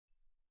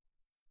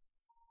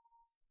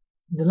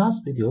In the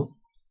last video,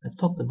 I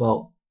talked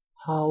about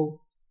how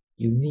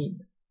you need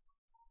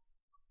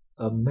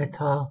a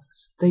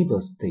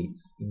metastable state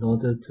in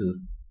order to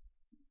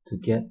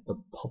get a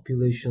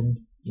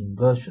population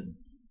inversion.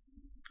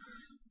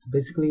 So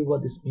basically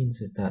what this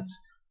means is that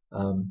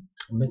a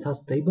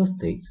metastable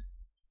state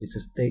is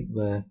a state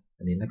where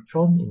an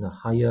electron in a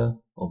higher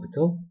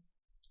orbital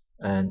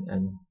and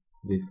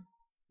with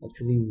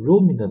actually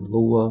room in the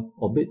lower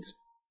orbit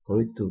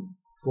for it to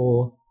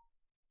fall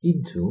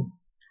into.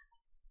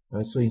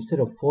 Right, so instead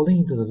of falling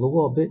into the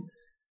lower orbit,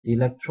 the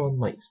electron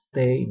might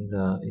stay in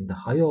the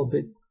higher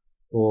orbit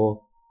for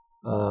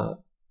a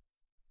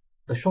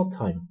short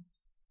time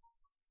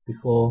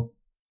before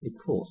it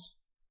falls.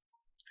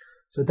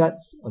 So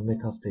that's a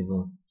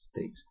metastable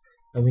state,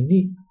 and we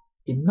need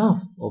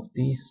enough of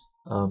these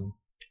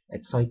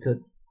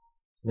excited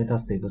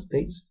metastable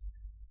states.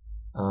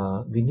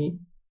 We need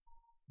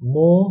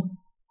more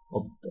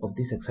of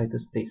these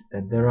excited states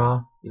than there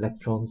are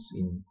electrons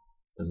in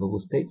the lower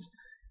states.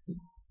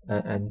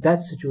 And that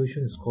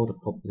situation is called a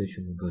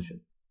population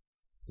inversion,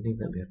 meaning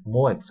that we have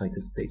more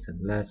excited states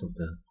and less of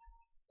the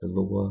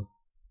lower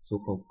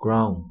so-called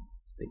ground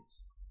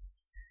states.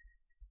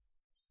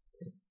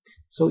 Okay.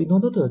 So in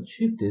order to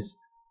achieve this,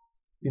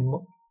 we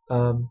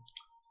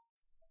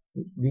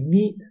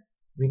need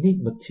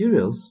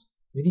materials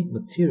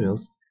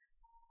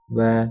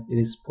where it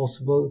is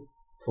possible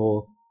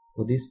for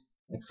these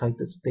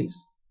excited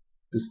states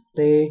to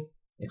stay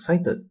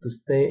excited, to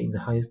stay in the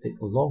higher state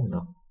for long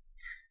enough.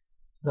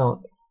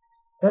 Now,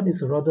 that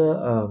is a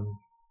rather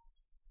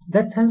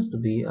that tends to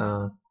be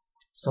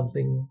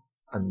something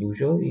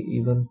unusual,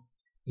 even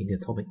in the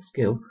atomic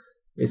scale.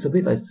 It's a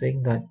bit like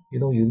saying that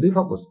you lift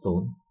up a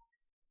stone,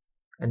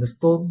 and the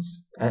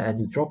stones and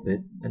you drop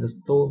it, and the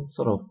stone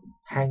sort of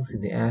hangs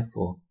in the air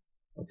for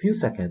a few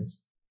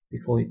seconds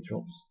before it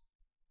drops.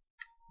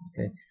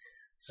 Okay,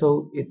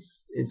 so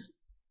it's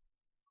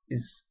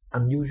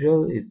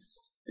unusual. It's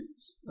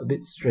a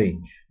bit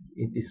strange.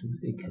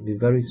 It can be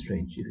very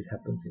strange if it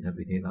happens in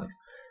everyday life.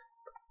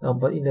 Now,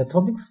 but in the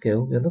atomic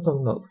scale, we are not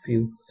talking about a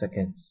few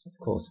seconds, of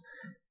course.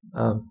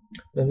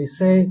 When we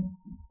say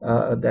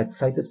the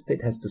excited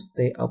state has to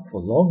stay up for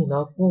long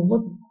enough,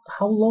 well,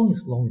 how long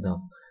is long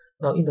enough?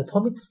 Now, in the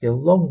atomic scale,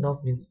 long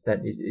enough means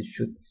that it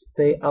should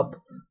stay up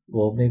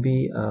for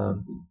maybe a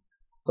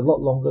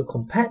lot longer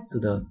compared to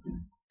the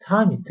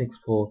time it takes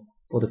for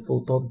the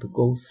photon to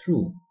go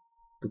through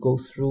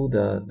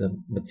the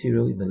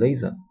material in the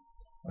laser,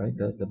 right?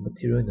 The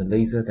material in the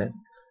laser that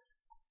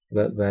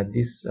where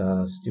this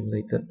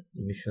stimulated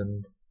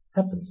emission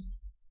happens.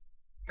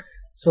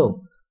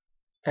 So,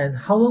 and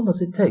how long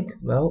does it take?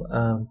 Well,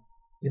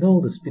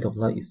 the speed of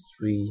light is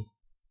 3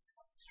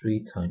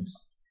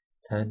 times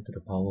 10 to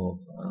the power of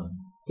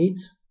 8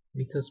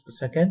 meters per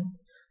second.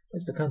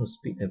 That's the kind of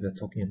speed that we're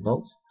talking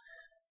about,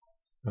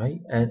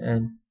 right?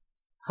 And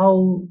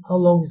how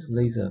long is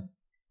laser?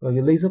 Well,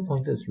 your laser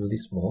pointer is really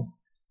small.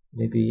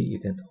 Maybe you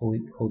can hold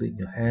it in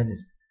your hand,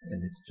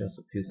 and it's just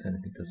a few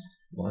centimeters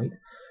wide.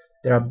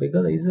 There are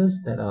bigger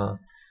lasers that are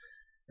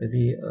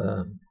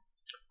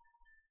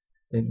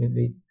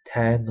maybe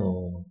 10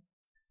 or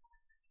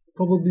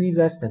probably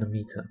less than a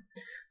meter.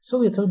 So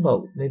we're talking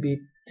about maybe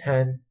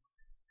 10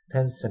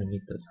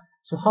 centimeters.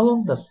 So how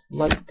long does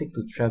light take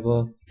to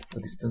travel a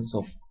distance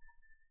of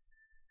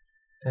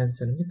 10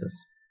 centimeters?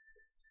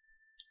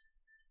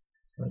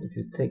 Right, if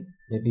you take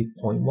maybe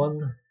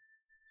 0.1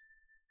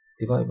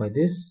 divided by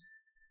this,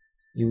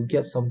 you will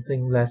get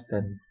something less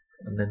than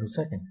a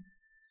nanosecond.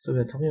 So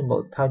we're talking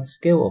about a time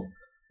scale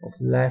of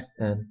less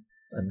than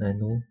a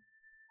nanosecond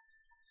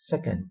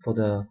for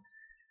the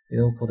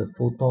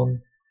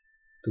photon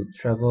to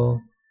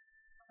travel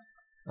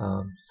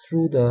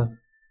through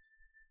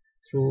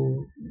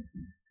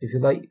if you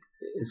like,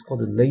 it's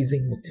called the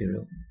lasing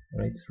material,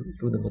 right?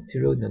 Through the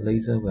material in the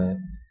laser where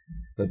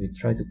we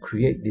try to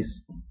create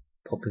this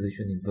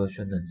population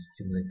inversion and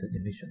stimulated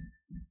emission.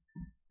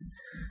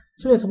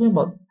 So we're talking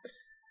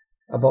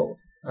about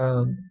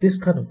this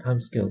kind of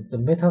time scale. The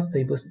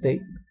metastable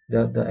state,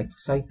 the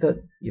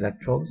excited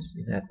electrons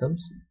in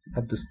atoms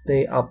have to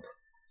stay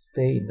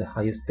in the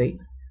higher state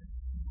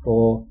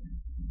for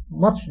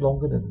much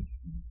longer than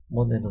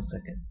 1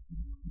 nanosecond.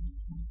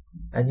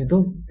 And you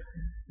don't,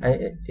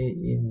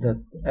 in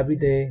the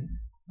everyday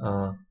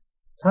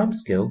time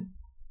scale,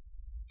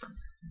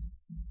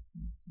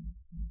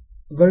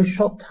 a very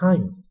short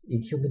time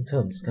in human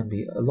terms can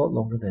be a lot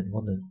longer than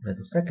 1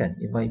 nanosecond.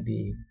 It might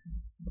be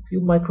a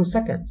few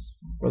microseconds.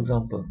 For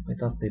example,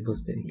 metastable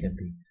state, it can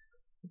be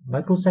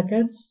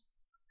microseconds,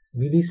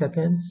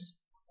 milliseconds.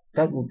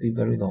 That would be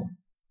very long.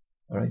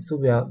 All right, so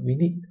we're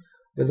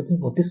looking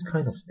for this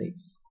kind of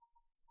states.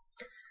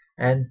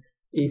 And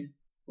if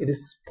it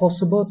is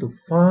possible to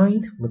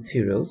find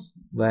materials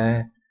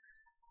where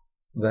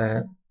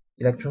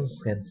electrons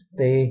can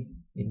stay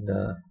in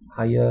the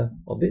higher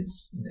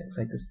orbits, in the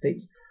excited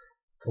states,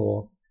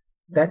 for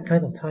that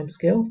kind of time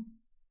scale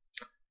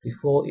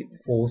before it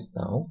falls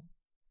down,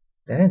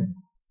 then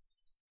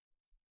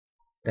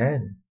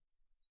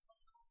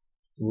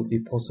would be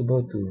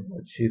possible to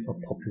achieve a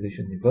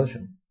population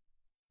inversion.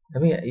 I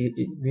mean,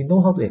 we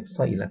know how to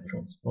excite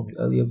electrons. From the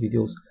earlier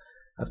videos,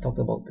 I've talked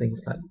about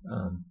things like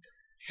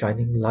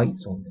shining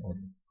lights on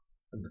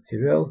the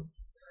material,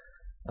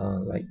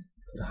 like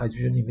the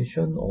hydrogen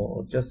emission,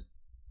 or just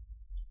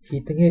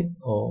heating it,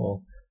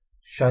 or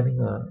shooting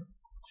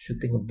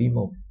a beam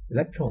of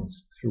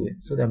electrons through it.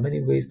 So there are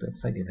many ways to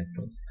excite the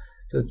electrons.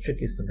 So the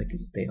trick is to make it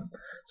stay up.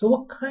 So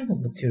what kind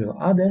of material?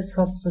 Are there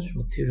such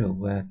material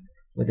where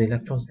the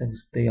electrons tend to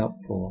stay up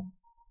for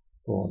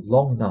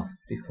long enough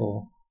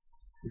before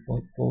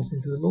it falls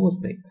into the lower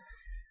state?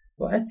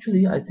 Well,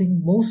 actually, I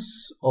think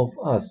most of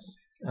us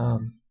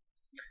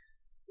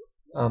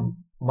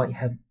might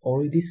have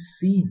already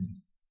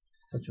seen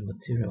such a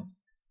material.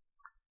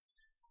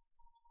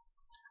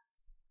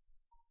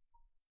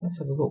 Let's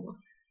have a look.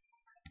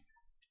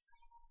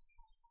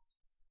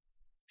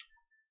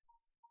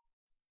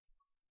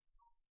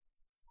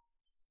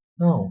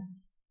 Now,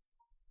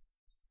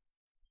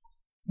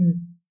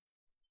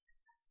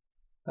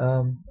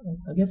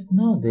 I guess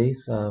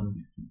nowadays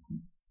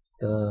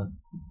the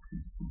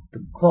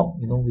clock,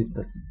 with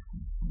the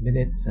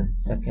minutes and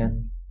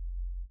second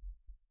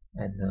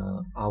and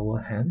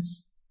hour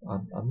hands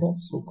are not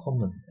so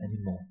common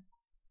anymore.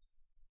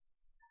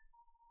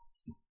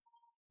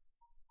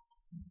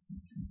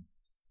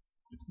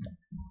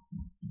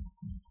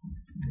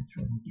 Let me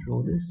try and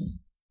draw this.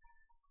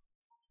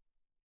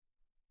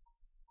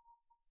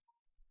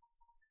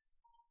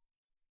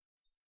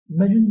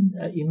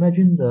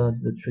 Imagine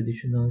the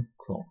traditional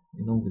clock,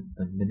 with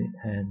the minute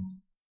hand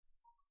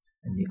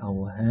and the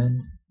hour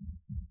hand.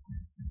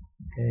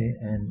 Okay,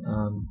 and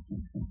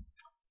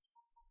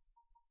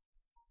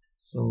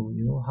so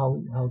you know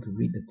how to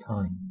read the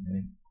time,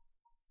 right?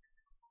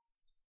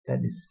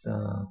 That is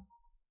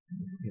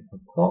with a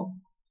clock,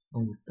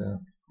 with the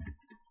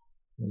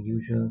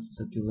usual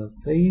circular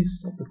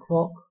face of the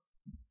clock,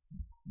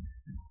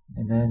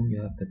 and then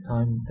you have the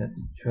time.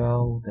 That's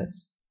 12.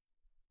 That's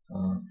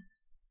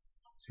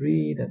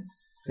 3.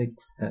 That's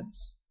 6.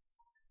 That's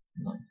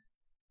 9.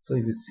 So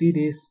if you see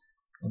this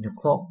on your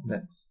clock,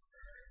 that's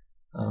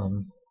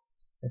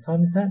what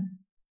time is that?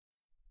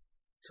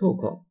 2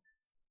 o'clock.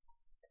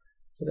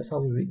 So that's how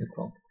we read the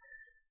clock.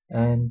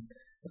 And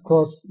of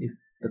course, if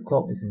the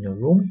clock is in your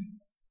room,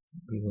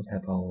 we would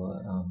have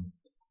our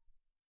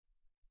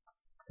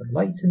the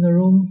lights in the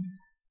room.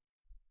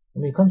 I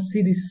mean, you can't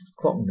see this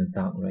clock in the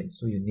dark, right?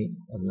 So you need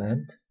a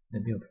lamp,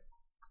 maybe of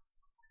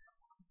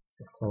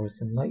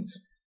fluorescent light.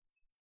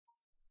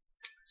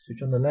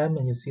 Switch on the lamp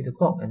and you see the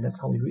clock, and that's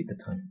how we read the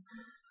time.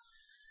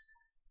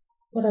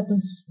 What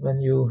happens when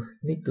you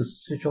need to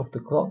switch off the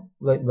clock?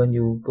 When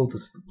you go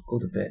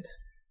to bed?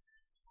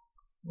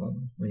 Well,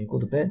 when you go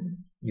to bed,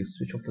 you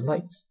switch off the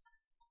lights.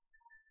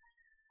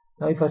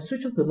 Now, if I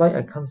switch off the light,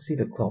 I can't see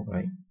the clock,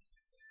 right?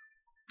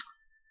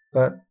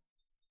 But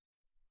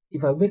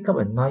if I wake up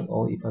at night,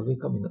 or if I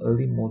wake up in the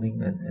early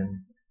morning and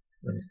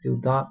when it's still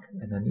dark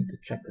and I need to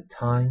check the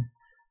time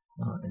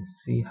and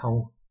see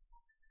how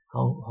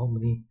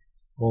many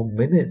more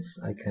minutes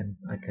I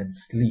can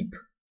sleep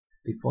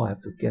before I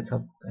have to get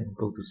up and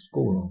go to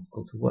school or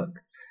go to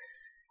work,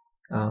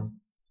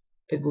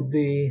 it would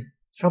be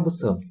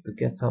troublesome to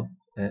get up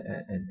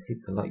and hit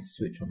the light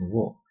switch on the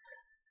wall.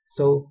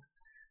 So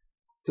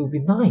it would be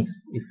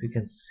nice if we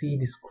can see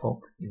this clock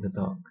in the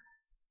dark.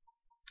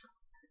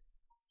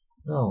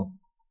 Now,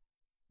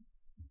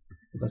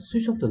 if I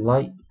switch off the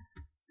light,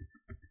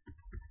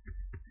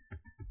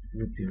 it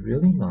would be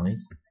really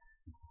nice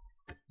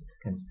if you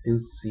can still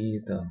see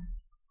the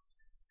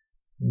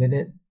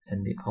minute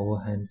and the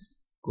hour hands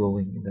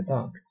glowing in the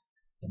dark.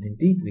 And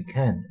indeed we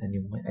can, and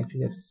you might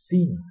actually have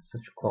seen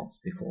such clocks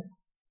before.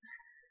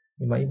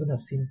 You might even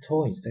have seen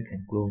toys that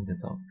can glow in the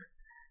dark.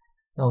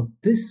 Now,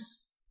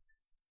 these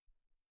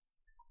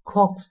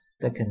clocks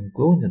that can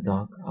glow in the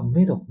dark are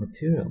made of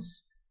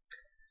materials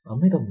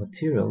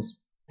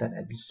that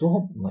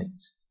absorb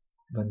light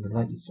when the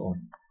light is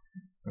on,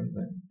 right?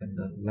 When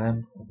the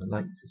lamp or the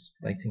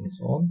lighting is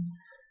on,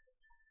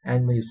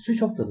 and when you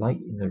switch off the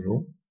light in the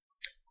room,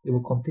 it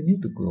will continue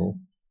to glow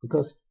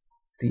because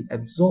the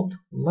absorbed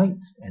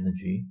light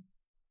energy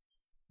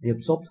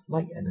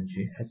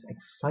has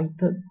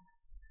excited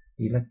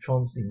the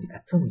electrons in the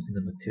atoms in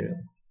the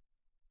material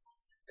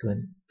to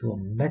a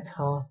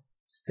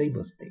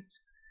metastable state.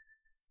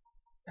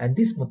 And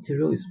this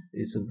material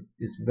is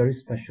very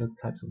special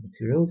types of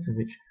materials in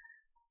which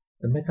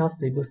the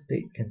metastable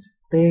state can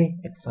stay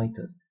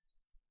excited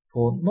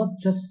for not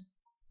just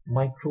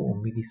micro or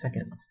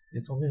milliseconds.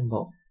 We're talking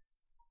about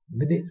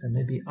minutes and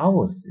maybe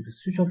hours. If you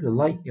switch off your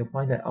light, you'll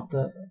find that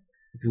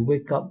if you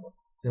wake up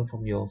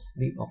from your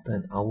sleep after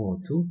an hour or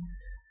two,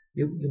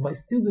 you might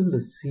still be able to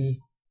see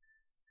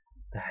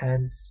the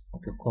hands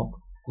of your clock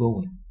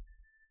glowing.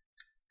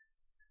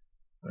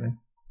 Right?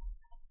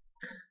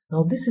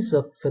 Now this is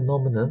a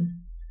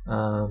phenomenon.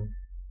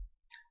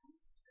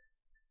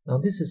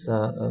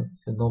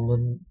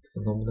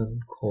 Phenomenon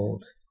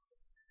called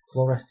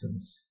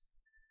fluorescence.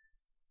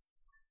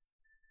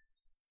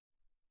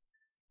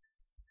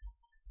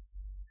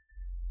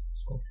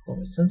 It's called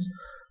fluorescence.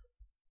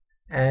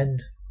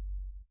 And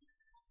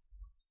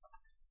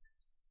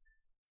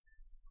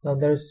now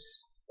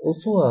there's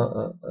also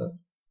a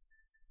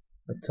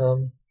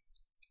term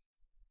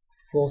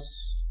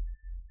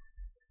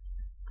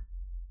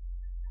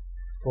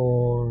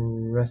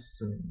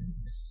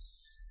phosphorescence.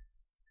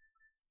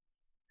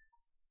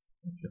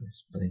 I'm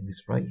spelling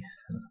this right.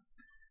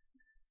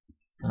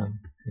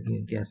 Making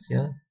a guess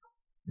here.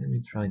 Let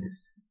me try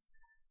this.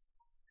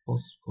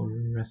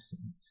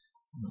 Phosphorescence.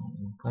 No,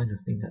 I'm inclined to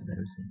think that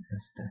there is an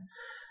S there.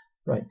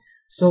 Right.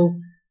 So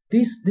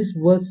these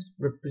words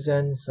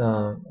represents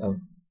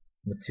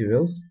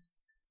materials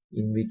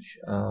in which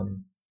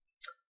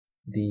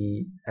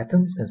the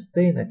atoms can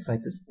stay in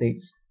excited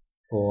states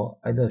for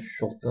either a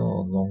shorter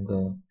or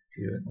longer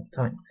period of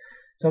time.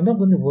 So I'm not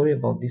going to worry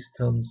about these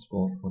terms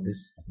for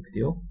this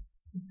video.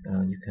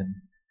 You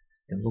can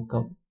look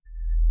up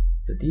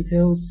the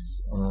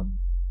details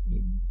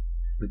in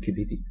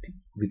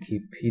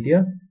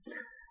Wikipedia.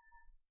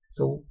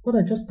 So what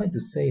I just like to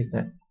say is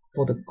that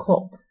for the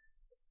clock,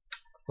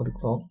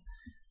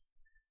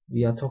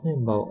 we are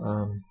talking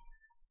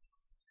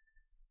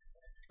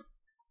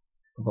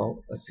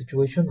about a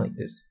situation like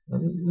this. Now,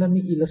 let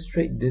me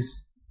illustrate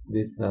this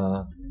with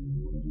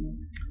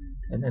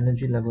an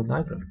energy level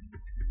diagram.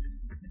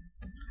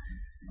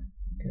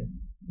 Okay.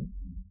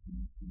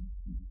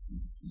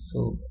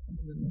 So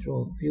let me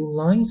draw a few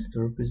lines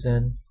to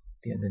represent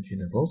the energy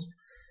levels.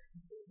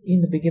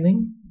 In the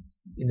beginning,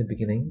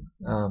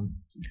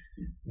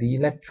 the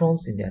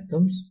electrons in the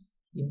atoms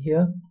in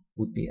here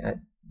would be at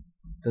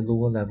the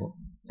lower level.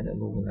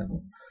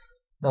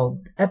 Now,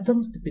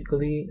 atoms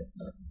typically,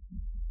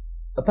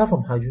 apart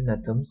from hydrogen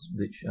atoms,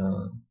 which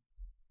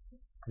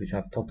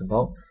I've talked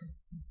about,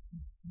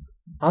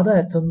 other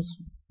atoms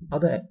or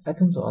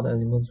other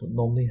elements would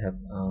normally have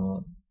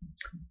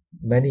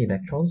many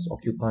electrons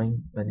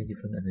occupying many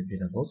different energy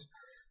levels.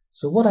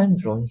 So what I'm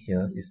drawing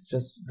here is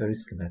just very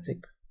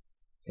schematic.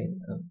 Okay,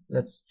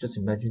 let's just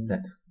imagine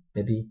that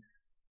maybe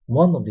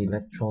one of the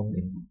electrons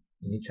in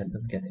each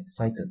atom get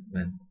excited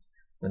when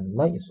the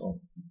light is on.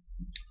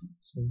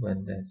 So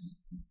when there's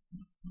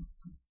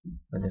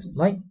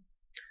light,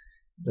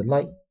 the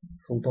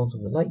photons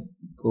of the light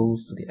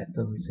goes to the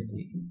atoms in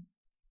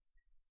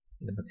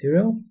the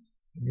material,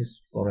 in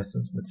this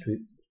fluorescent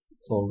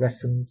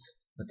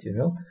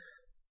material,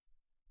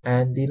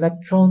 and the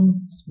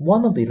electrons,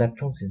 one of the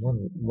electrons in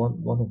one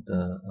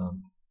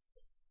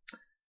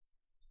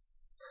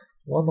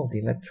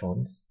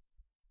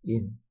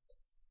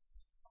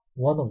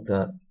of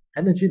the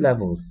energy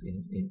levels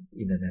in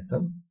an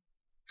atom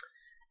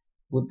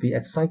would be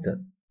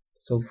excited.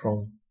 So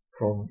from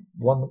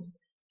one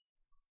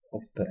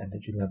of the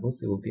energy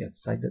levels, it will be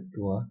excited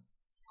to a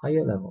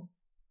higher level.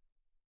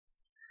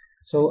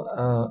 So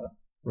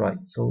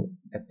so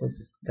at first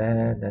it's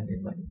there, then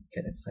it might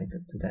get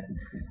excited to that.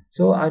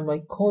 So I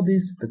might call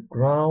this the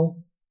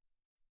ground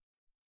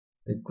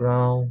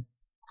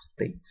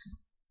state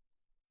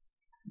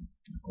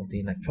of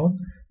the electron.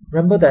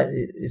 Remember that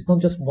it's not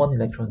just one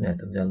electron in the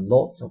atom. There are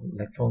lots of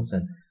electrons,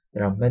 and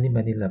there are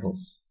many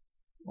levels,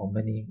 or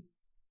many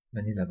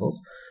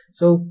levels.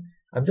 So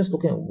I'm just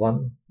looking at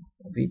one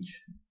of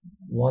each,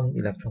 one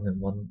electron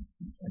and one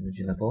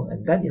energy level,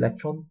 and that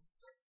electron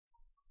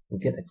will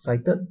get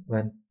excited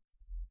when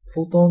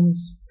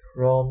photons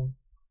from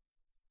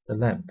the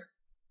lamp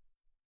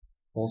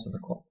falls on the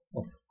clock,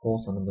 or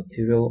falls on the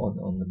material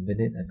on the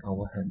minute and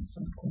hour hands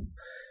on the clock.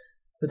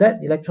 So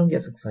that electron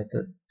gets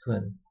excited to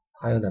a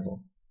higher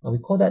level. Now we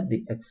call that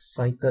the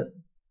excited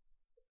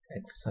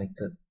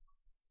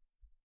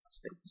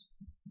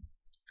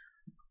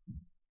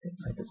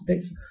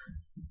state.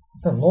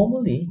 Now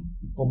normally,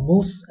 for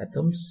most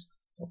atoms,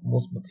 of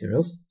most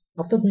materials,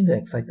 after going to the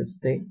excited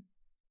state,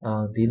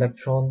 the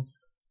electron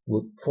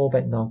would fall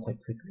back down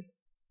quite quickly.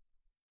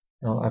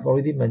 Now I've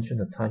already mentioned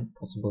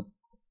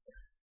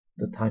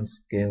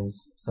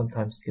some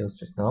time scales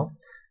just now.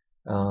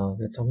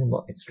 We're talking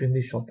about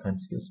extremely short time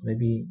scales,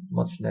 maybe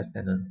much less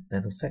than a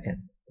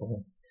nanosecond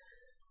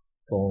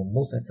for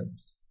most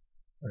atoms.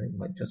 It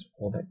might just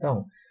fall back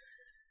down.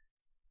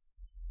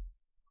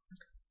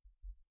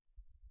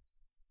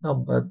 Now,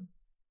 but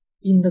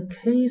in the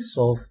case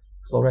of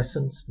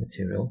fluorescent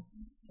material,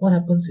 what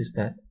happens is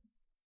that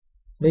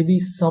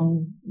maybe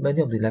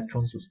many of the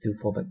electrons will still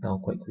fall back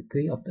down quite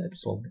quickly after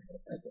absorbing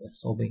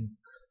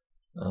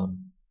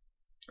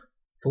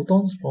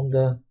photons from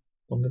the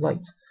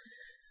light.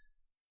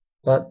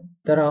 But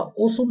there are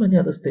also many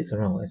other states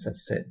around, as I've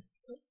said.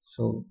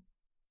 So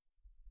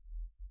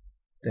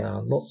there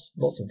are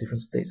lots of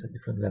different states at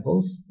different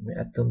levels.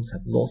 Atoms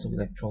have lots of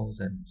electrons,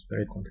 and it's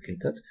very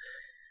complicated.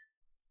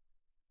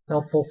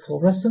 Now, for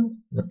fluorescent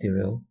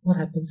material, what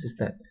happens is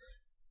that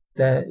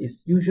there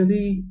is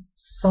usually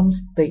some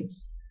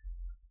states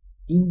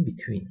in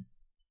between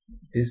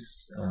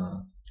this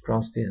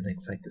ground state and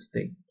excited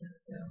state.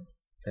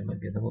 There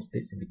might be a number of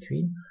states in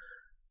between,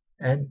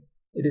 and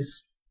it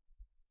is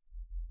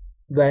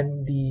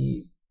when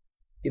the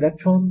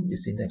electron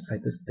is in the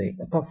excited state,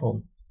 apart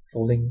from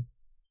falling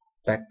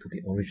back to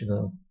the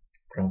original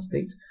ground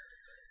states.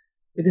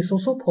 It is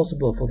also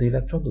possible for the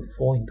electron to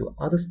fall into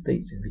other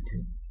states in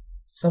between,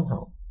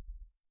 somehow.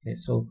 Okay,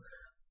 so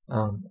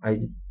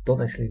I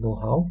don't actually know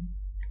how,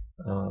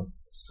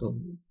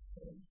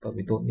 but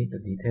we don't need the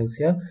details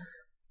here.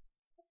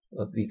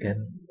 But we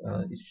can,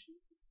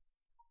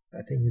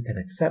 I think we can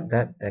accept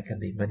that there can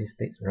be many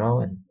states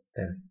around, and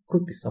there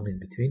could be some in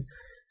between.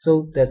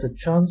 So there's a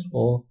chance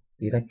for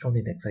the electron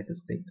in the excited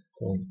state to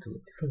fall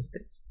into different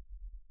states.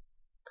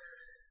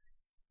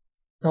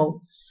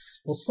 Now,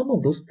 for some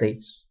of those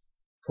states,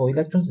 for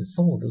electrons in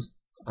some of those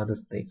other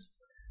states,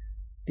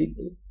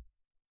 the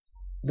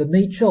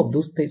nature of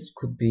those states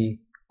could be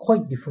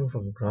quite different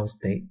from the ground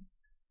state,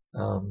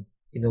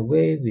 in a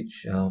way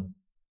which,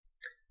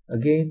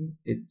 again,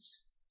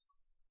 it's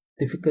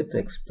difficult to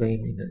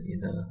explain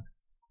in a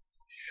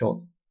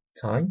short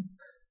time,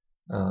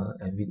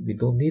 and we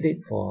don't need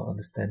it for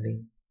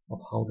understanding of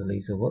how the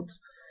laser works.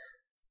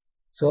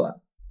 So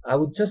I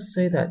would just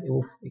say that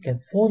it can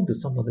fall into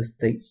some other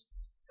states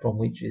from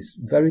which is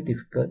very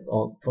difficult,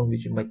 or from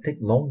which it might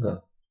take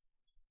longer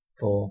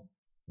for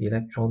the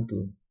electron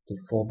to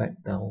fall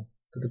back down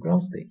to the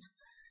ground states.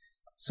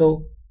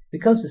 So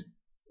because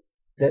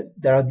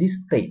there are these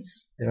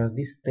states where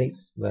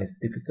it's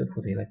difficult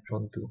for the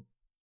electron to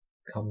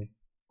come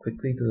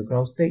quickly to the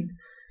ground state,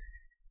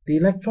 the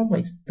electron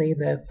might stay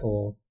there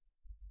for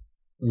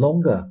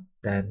longer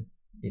than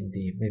in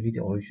maybe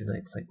the original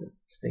excited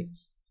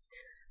states.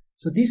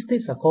 So these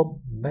states are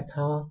called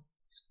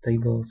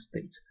metastable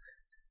states.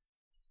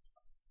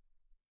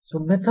 So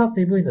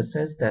metastable in the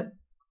sense that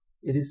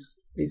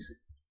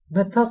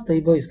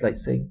metastable is like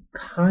saying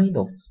kind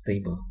of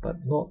stable,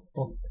 but not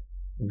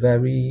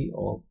very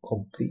or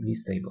completely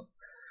stable.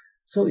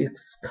 So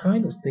it's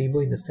kind of stable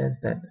in the sense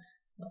that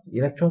the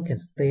electron can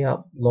stay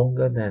up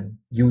longer than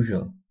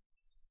usual.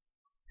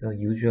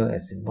 Usual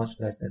as in much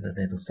less than a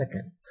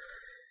nanosecond.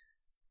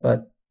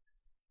 But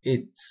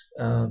it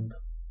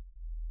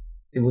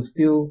will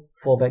still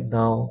fall back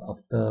down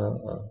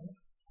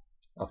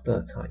after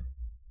a time.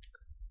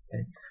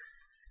 Okay.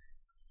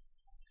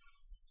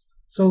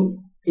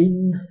 So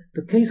in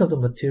the case of the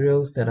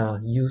materials that are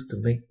used to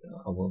make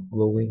our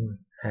glowing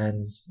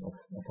hands of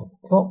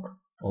a clock,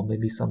 or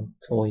maybe some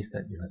toys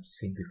that you have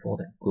seen before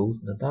that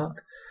glows in the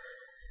dark,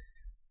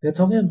 we are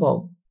talking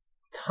about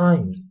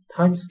time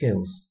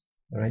scales,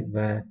 right,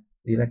 where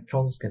the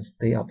electrons can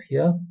stay up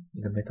here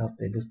in the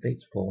metastable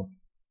states for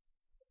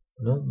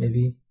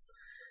maybe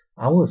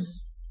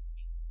hours,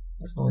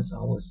 as long as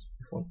hours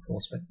before it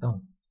falls back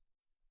down.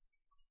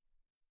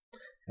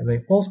 And when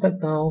it falls back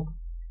down,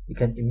 it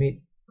can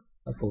emit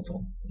a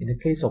photon. In the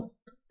case of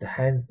the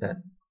hands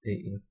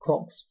in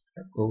clocks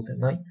that glows at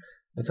night,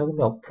 we're talking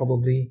about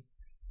probably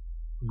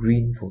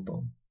green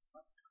photon.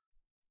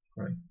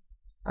 Right?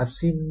 I've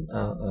seen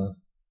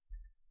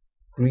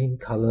green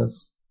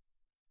colors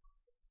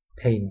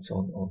paint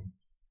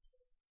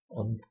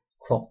on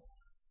clock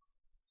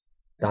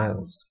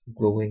dials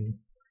glowing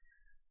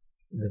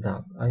in the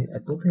dark. I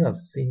don't think I've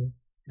seen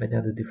many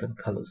other different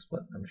colors,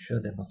 but I'm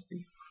sure there must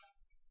be.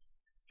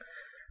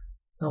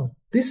 Now,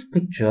 this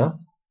picture,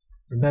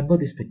 remember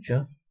this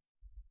picture,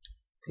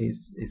 it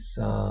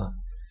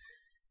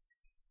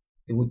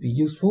would be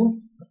useful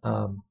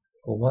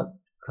for what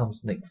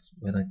comes next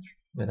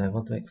when I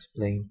want to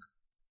explain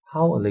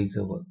how a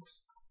laser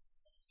works.